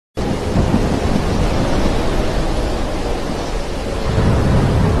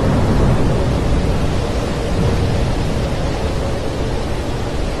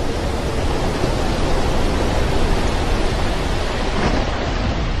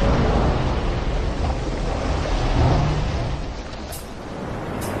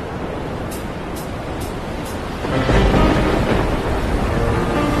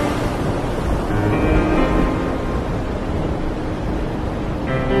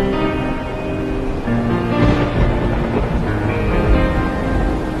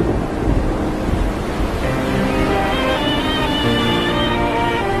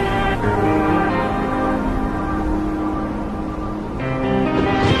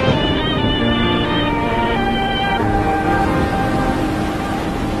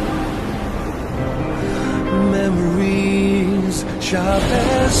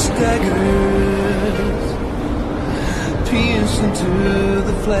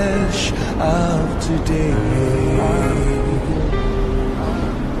flesh of today.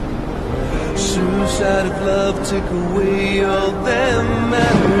 Suicide of love took away all that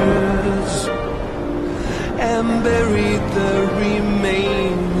matters and buried the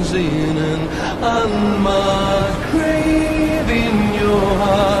remains in an unmarked grave in your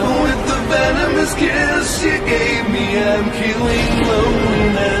heart. With the venomous kiss you gave me, I'm killing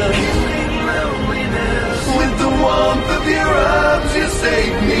loneliness. With the warmth of your arms you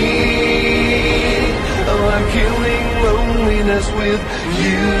saved me. Oh, I'm killing loneliness with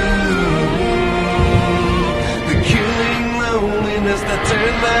you. The killing loneliness that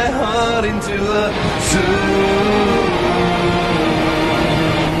turned my heart into a zoo.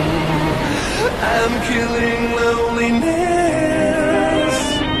 I'm killing loneliness.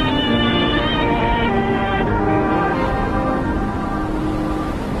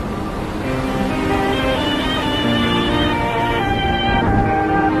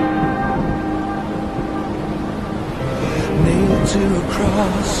 Nailed to a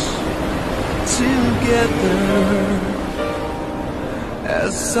cross together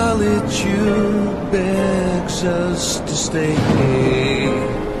as solitude begs us to stay.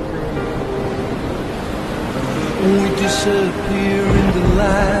 We disappear in the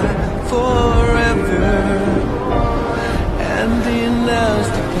light forever, and denounce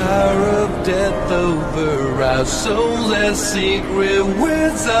the power of death over our souls as secret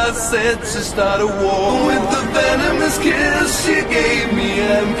words are said to start a war. With the venomous kiss you gave me,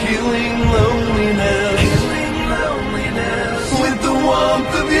 I'm killing loneliness. With the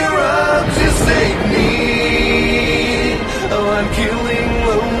warmth of your arms you saved me. Oh, I'm killing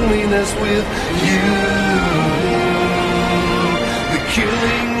loneliness with you.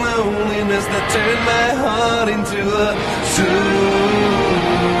 Killing loneliness that turned my heart into a zoo.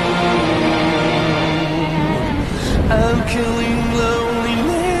 I'm killing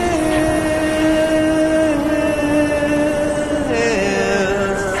loneliness.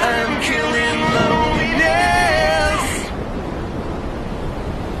 I'm killing loneliness.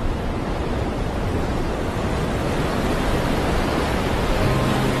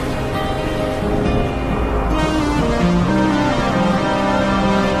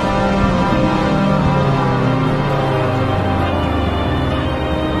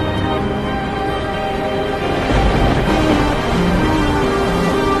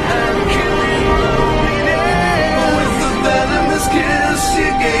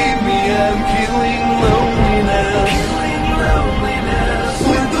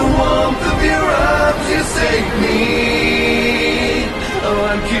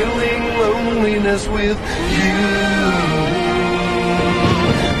 With you,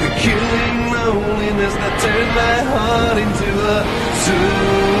 the killing loneliness that turned my heart into a zoo.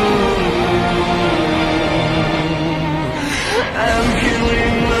 I'm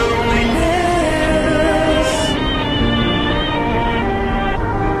killing loneliness.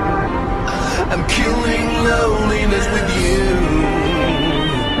 I'm killing loneliness with you.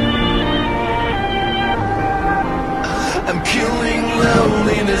 I'm killing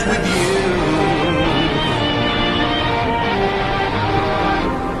loneliness with you.